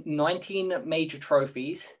won 19 major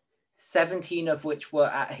trophies, 17 of which were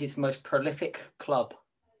at his most prolific club.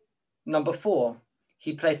 Number 4.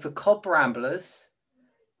 He played for Cobb Ramblers,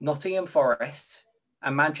 Nottingham Forest,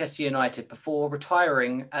 and Manchester United before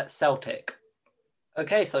retiring at Celtic.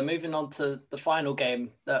 Okay, so moving on to the final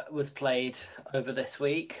game that was played over this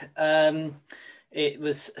week. It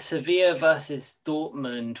was Sevilla versus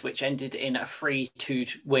Dortmund, which ended in a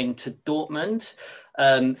 3-2 win to Dortmund.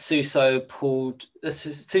 Suso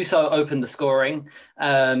opened the scoring,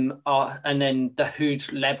 and then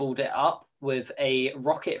Dahoud levelled it up with a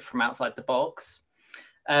rocket from outside the box.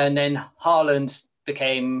 And then Haaland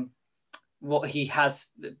became what he has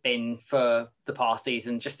been for the past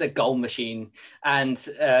season, just a goal machine, and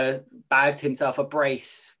bagged himself a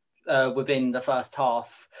brace within the first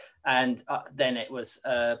half. And then it was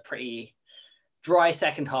a pretty dry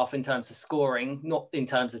second half in terms of scoring, not in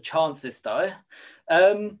terms of chances though.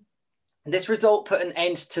 This result put an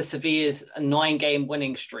end to Sevilla's 9-game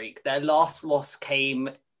winning streak. Their last loss came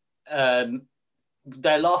on the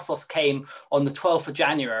 12th of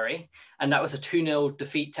January, and that was a 2-0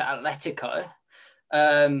 defeat to Atletico.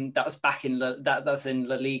 That was back in that was in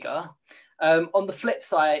La Liga. On the flip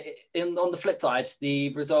side,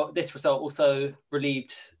 this result also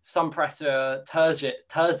relieved some pressure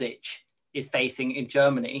Terzic is facing in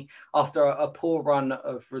Germany after a poor run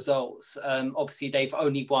of results. Obviously, they've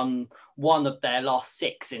only won one of their last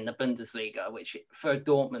 6 in the Bundesliga, which for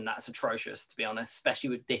Dortmund, that's atrocious, to be honest, especially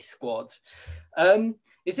with this squad.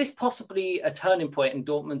 Is this possibly a turning point in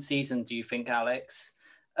Dortmund's season, do you think, Alex?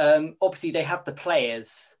 Obviously, they have the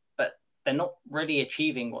players, but they're not really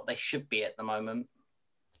achieving what they should be at the moment.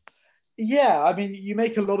 Yeah, I mean, you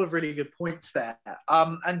make a lot of really good points there.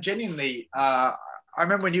 And genuinely, I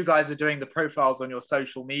remember when you guys were doing the profiles on your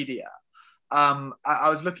social media, I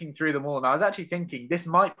was looking through them all, and I was actually thinking this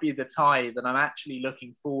might be the tie that I'm actually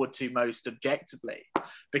looking forward to most objectively,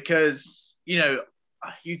 because,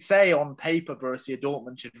 you'd say on paper Borussia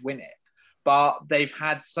Dortmund should win it, but they've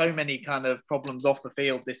had so many kind of problems off the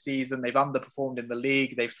field this season. They've underperformed in the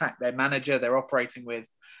league. They've sacked their manager. They're operating with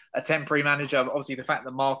a temporary manager. Obviously, the fact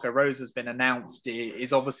that Marco Rose has been announced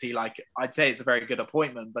is obviously, like, I'd say it's a very good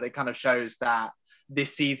appointment, but it kind of shows that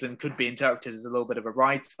this season could be interpreted as a little bit of a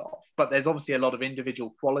write-off. But there's obviously a lot of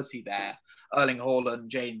individual quality there. Erling Haaland,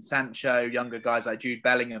 Jadon Sancho, younger guys like Jude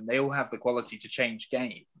Bellingham, they all have the quality to change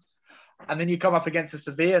games. And then you come up against a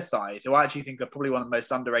Sevilla side, who I actually think are probably one of the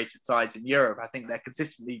most underrated sides in Europe. I think they're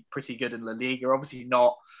consistently pretty good in La Liga. Obviously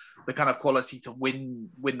not the kind of quality to win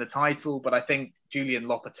the title, but I think Julian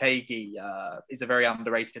Lopetegui is a very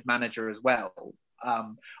underrated manager as well.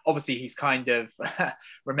 Obviously, he's kind of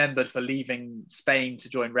remembered for leaving Spain to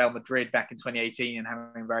join Real Madrid back in 2018 and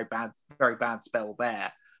having a very bad spell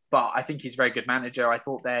there. But I think he's a very good manager. I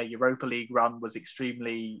thought their Europa League run was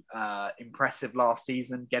extremely impressive last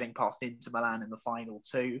season, getting past Inter Milan in the final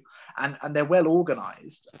too. And they're well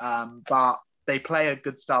organised, but they play a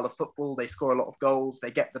good style of football. They score a lot of goals.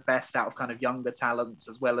 They get the best out of kind of younger talents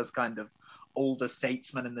as well as kind of older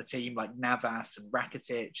statesmen in the team like Navas and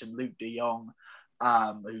Rakitic and Luke de Jong,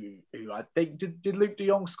 who I think, did Luke de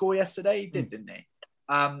Jong score yesterday? He did, didn't he?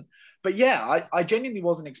 But yeah, I genuinely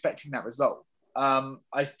wasn't expecting that result.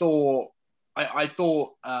 I thought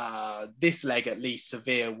this leg at least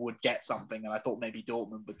Sevilla would get something, and I thought maybe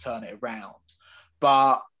Dortmund would turn it around.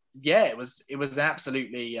 But yeah, it was an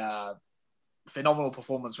absolutely phenomenal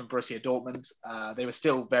performance from Borussia Dortmund. They were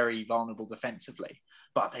still very vulnerable defensively,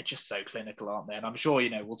 but they're just so clinical, aren't they? And I'm sure,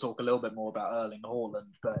 we'll talk a little bit more about Erling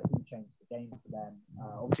Haaland, but he changed the game for them.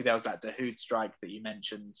 Obviously, there was that Dahoud strike that you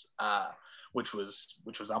mentioned, which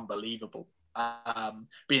was unbelievable. But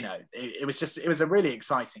it was a really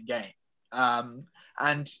exciting game. And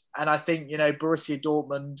I think, Borussia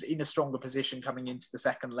Dortmund in a stronger position coming into the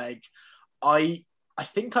second leg. I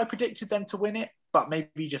think I predicted them to win it, but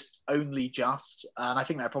maybe only just. And I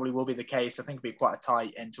think that probably will be the case. I think it'll be quite a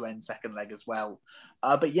tight end-to-end second leg as well.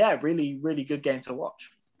 But yeah, really, really good game to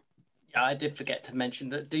watch. Yeah, I did forget to mention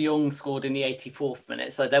that De Jong scored in the 84th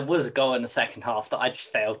minute. So there was a goal in the second half that I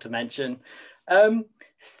just failed to mention.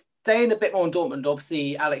 Staying a bit more on Dortmund,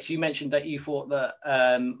 obviously, Alex, you mentioned that you thought that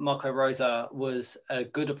Marco Rose was a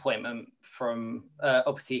good appointment from,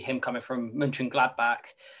 obviously, him coming from Mönchengladbach,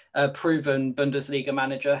 a proven Bundesliga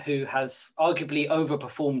manager who has arguably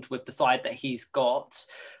overperformed with the side that he's got.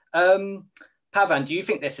 Pavan, do you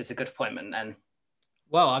think this is a good appointment then?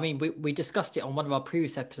 Well, I mean, we discussed it on one of our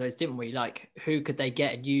previous episodes, didn't we? Like, who could they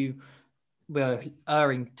get? And you were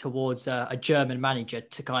erring towards a German manager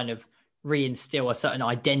to kind of reinstill a certain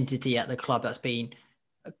identity at the club that's been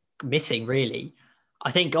missing, really.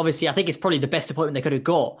 I think it's probably the best appointment they could have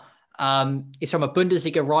got. It's from a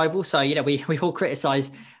Bundesliga rival, so we all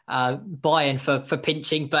criticize Bayern for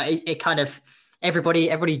pinching, but it kind of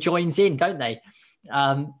everybody joins in, don't they?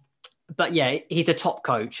 But yeah, he's a top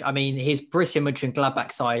coach. I mean, his Borussia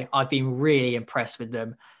Mönchengladbach side, I've been really impressed with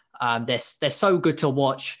them. They're so good to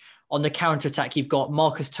watch. On the counter-attack, you've got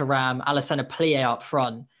Marcus Thuram, Alassane Plie up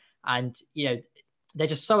front. And, they're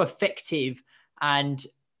just so effective. And,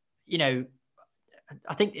 I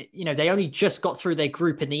think, they only just got through their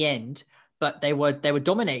group in the end, but they were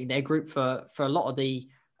dominating their group for a lot of the,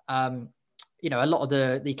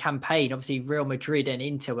 the campaign. Obviously, Real Madrid and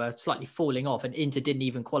Inter were slightly falling off, and Inter didn't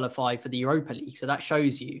even qualify for the Europa League. So that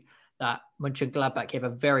shows you that Mönchengladbach gave a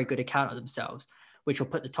very good account of themselves, which will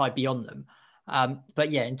put the tie beyond them.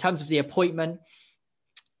 But yeah, in terms of the appointment,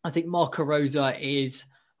 I think Marco Rose is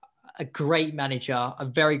a great manager, a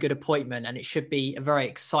very good appointment, and it should be a very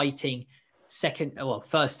exciting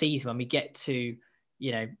first season when we get to,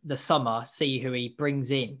 the summer, see who he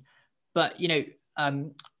brings in. But,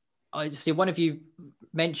 I see one of you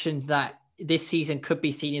mentioned that this season could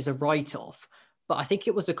be seen as a write-off, but I think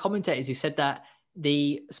it was the commentators who said that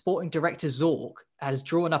the sporting director Zorc has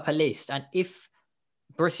drawn up a list, and if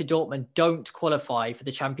Borussia Dortmund don't qualify for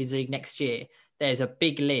the Champions League next year, there's a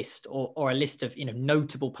big list or a list of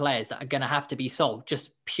notable players that are going to have to be sold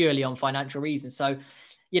just purely on financial reasons. So,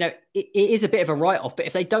 it is a bit of a write-off, but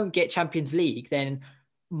if they don't get Champions League, then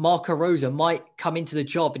Marco Rose might come into the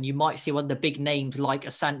job and you might see one of the big names like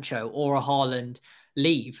a Sancho or a Haaland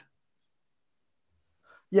leave.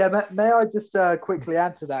 Yeah, may I just quickly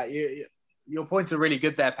add to that? Your points are really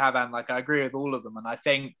good there, Pavan. Like, I agree with all of them. And I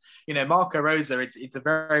think, Marco Rose, it's a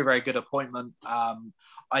very, very good appointment.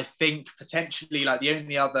 I think potentially, like, the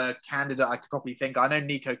only other candidate I could probably think, I know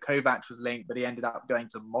Niko Kovac was linked, but he ended up going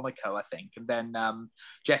to Monaco, I think. And then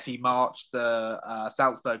Jesse March, the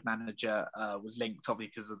Salzburg manager, was linked,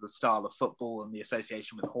 obviously, because of the style of football and the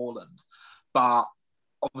association with Haaland. But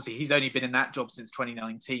obviously he's only been in that job since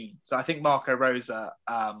 2019. So I think Marco Rosa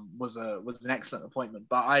was an excellent appointment.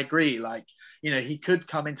 But I agree, like, he could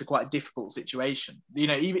come into quite a difficult situation.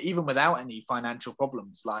 Even without any financial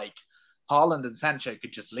problems, like Haaland and Sancho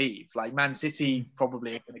could just leave. Like Man City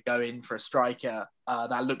probably are going to go in for a striker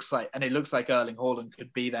it looks like Erling Haaland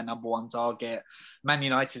could be their number one target. Man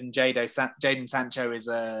United and Jadon Sancho is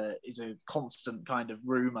a constant kind of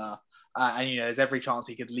rumor, and there's every chance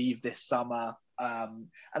he could leave this summer. And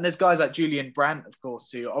there's guys like Julian Brandt, of course,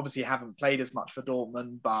 who obviously haven't played as much for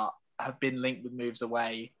Dortmund, but have been linked with moves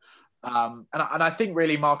away. And I think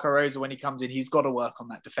really Marco Rosa, when he comes in, he's got to work on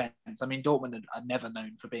that defence. I mean, Dortmund are never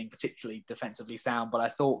known for being particularly defensively sound, but I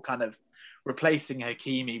thought kind of replacing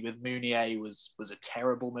Hakimi with Meunier was a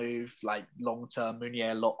terrible move. Like long-term,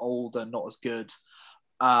 Meunier a lot older, not as good.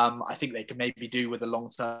 I think they could maybe do with a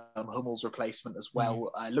long-term Hummels replacement as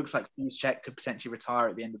well. It looks like Piszczek could potentially retire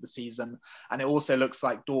at the end of the season. And it also looks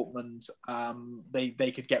like Dortmund,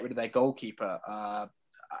 they could get rid of their goalkeeper.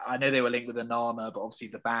 I know they were linked with Onana, but obviously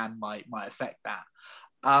the ban might affect that.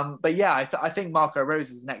 But yeah, I think Marco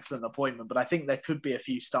Rose is an excellent appointment, but I think there could be a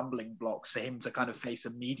few stumbling blocks for him to kind of face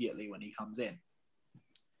immediately when he comes in.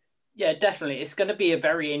 Yeah, definitely. It's going to be a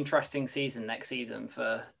very interesting season next season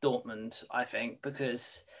for Dortmund, I think,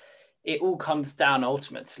 because it all comes down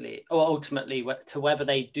ultimately to whether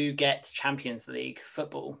they do get Champions League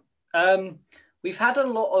football. We've had a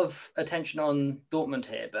lot of attention on Dortmund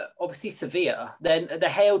here, but obviously Sevilla, they're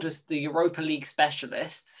hailed as the Europa League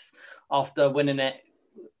specialists after winning it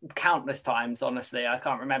countless times, honestly. I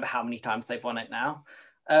can't remember how many times they've won it now.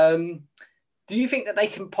 Do you think that they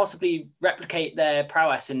can possibly replicate their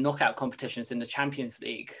prowess in knockout competitions in the Champions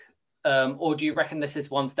League? Or do you reckon this is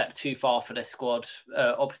one step too far for this squad?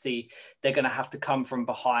 Obviously, they're going to have to come from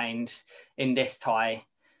behind in this tie.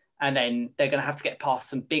 And then they're going to have to get past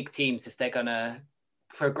some big teams if they're going to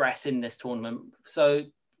progress in this tournament. So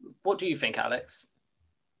what do you think, Alex?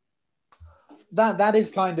 That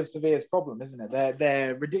is kind of Sevilla's problem, isn't it?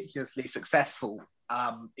 They're ridiculously successful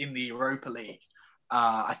in the Europa League.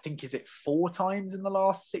 I think, is it 4 times in the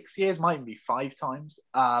last 6 years? Might even be 5 times.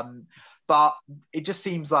 But it just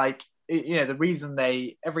seems like, the reason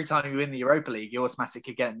every time you win the Europa League, you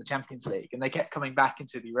automatically get in the Champions League. And they kept coming back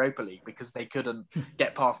into the Europa League because they couldn't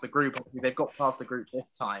get past the group. Obviously, they've got past the group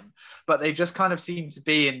this time. But they just kind of seem to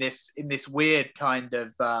be in this weird kind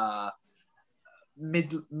of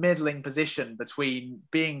middling position between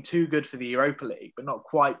being too good for the Europa League but not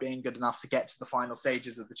quite being good enough to get to the final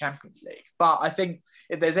stages of the Champions League. But I think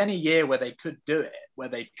if there's any year where they could do it, where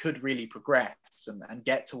they could really progress and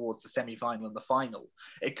get towards the semi-final and the final,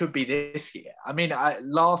 it could be this year. I mean,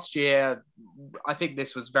 last year, I think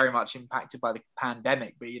this was very much impacted by the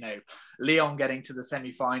pandemic, but Lyon getting to the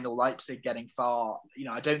semi-final, Leipzig getting far,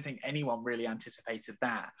 I don't think anyone really anticipated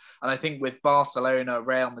that. And I think with Barcelona,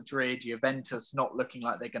 Real Madrid, Juventus not looking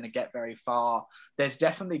like they're going to get very far, there's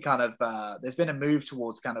definitely kind of there's been a move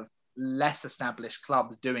towards kind of less established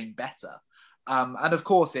clubs doing better. And of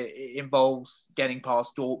course it involves getting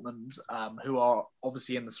past Dortmund, who are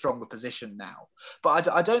obviously in the stronger position now. But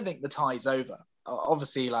I don't think the tie's over.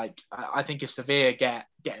 Obviously, I think if Sevilla get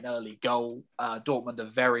an early goal, Dortmund are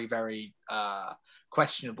very, very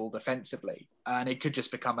questionable defensively, and it could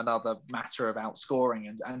just become another matter of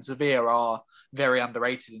outscoring. And Sevilla are very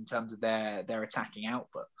underrated in terms of their attacking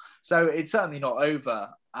output. So it's certainly not over.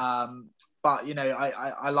 But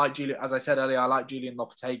I like Julian, as I said earlier, I like Julian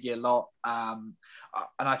Lopetegui a lot, and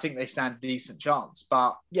I think they stand a decent chance.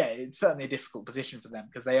 But yeah, it's certainly a difficult position for them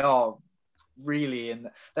because they are really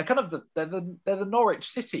they're kind of they're the Norwich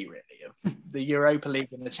City really of the Europa League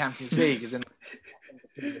and the Champions League is in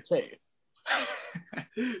between the two.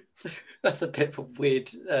 That's a bit of a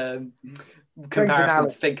weird comparison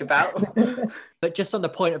to think about. But just on the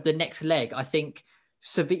point of the next leg, I think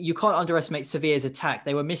you can't underestimate Sevilla's attack.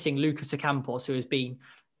 They were missing Lucas Ocampos, who has been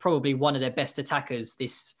probably one of their best attackers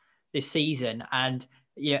this season, and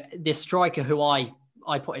this striker who I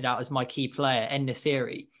put out as my key player,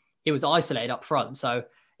 En-Nesyri, he was isolated up front. So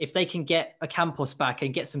if they can get Ocampos back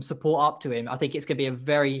and get some support up to him, I think it's going to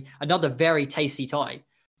be another very tasty tie.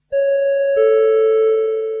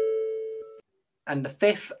 And the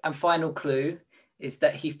fifth and final clue is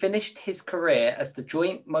that he finished his career as the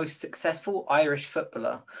joint most successful Irish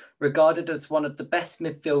footballer, regarded as one of the best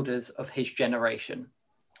midfielders of his generation.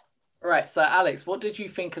 All right, so Alex, what did you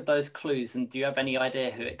think of those clues, and do you have any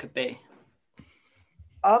idea who it could be?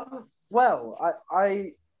 Well,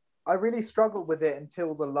 I really struggled with it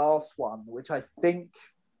until the last one, which I think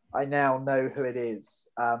I now know who it is.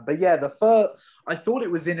 But yeah, I thought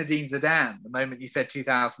it was Zinedine Zidane the moment you said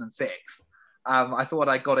 2006. I thought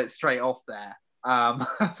I got it straight off there.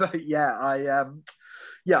 But yeah,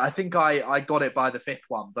 I think I got it by the fifth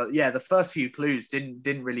one. But yeah, the first few clues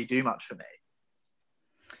didn't really do much for me.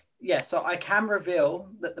 Yeah, so I can reveal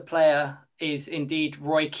that the player is indeed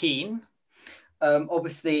Roy Keane.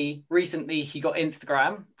 Obviously, recently he got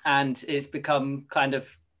Instagram, and it's become kind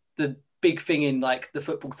of the big thing in like the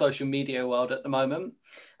football social media world at the moment.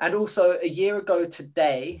 And also a year ago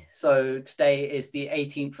today, so today is the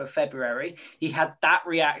 18th of February, he had that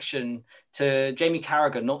reaction to Jamie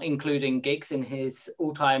Carragher not including Giggs in his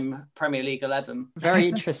all-time Premier League 11. Very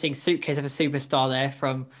interesting suitcase of a superstar there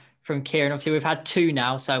from Kieran. Obviously, we've had two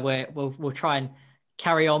now, so we'll try and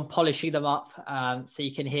carry on polishing them up so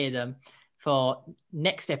you can hear them for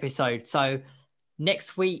next episode. So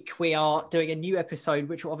next week we are doing a new episode,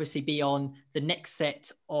 which will obviously be on the next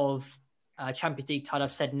set of Champions League title.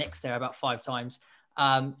 I've said next there about 5 times.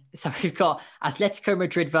 So we've got Atletico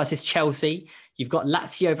Madrid versus Chelsea. You've got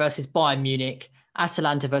Lazio versus Bayern Munich,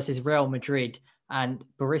 Atalanta versus Real Madrid, and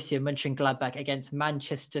Borussia Mönchengladbach against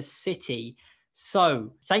Manchester City.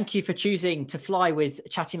 So thank you for choosing to fly with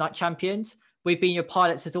Chatting Like Champions. We've been your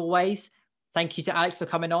pilots as always. Thank you to Alex for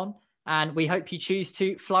coming on, and we hope you choose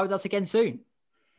to fly with us again soon.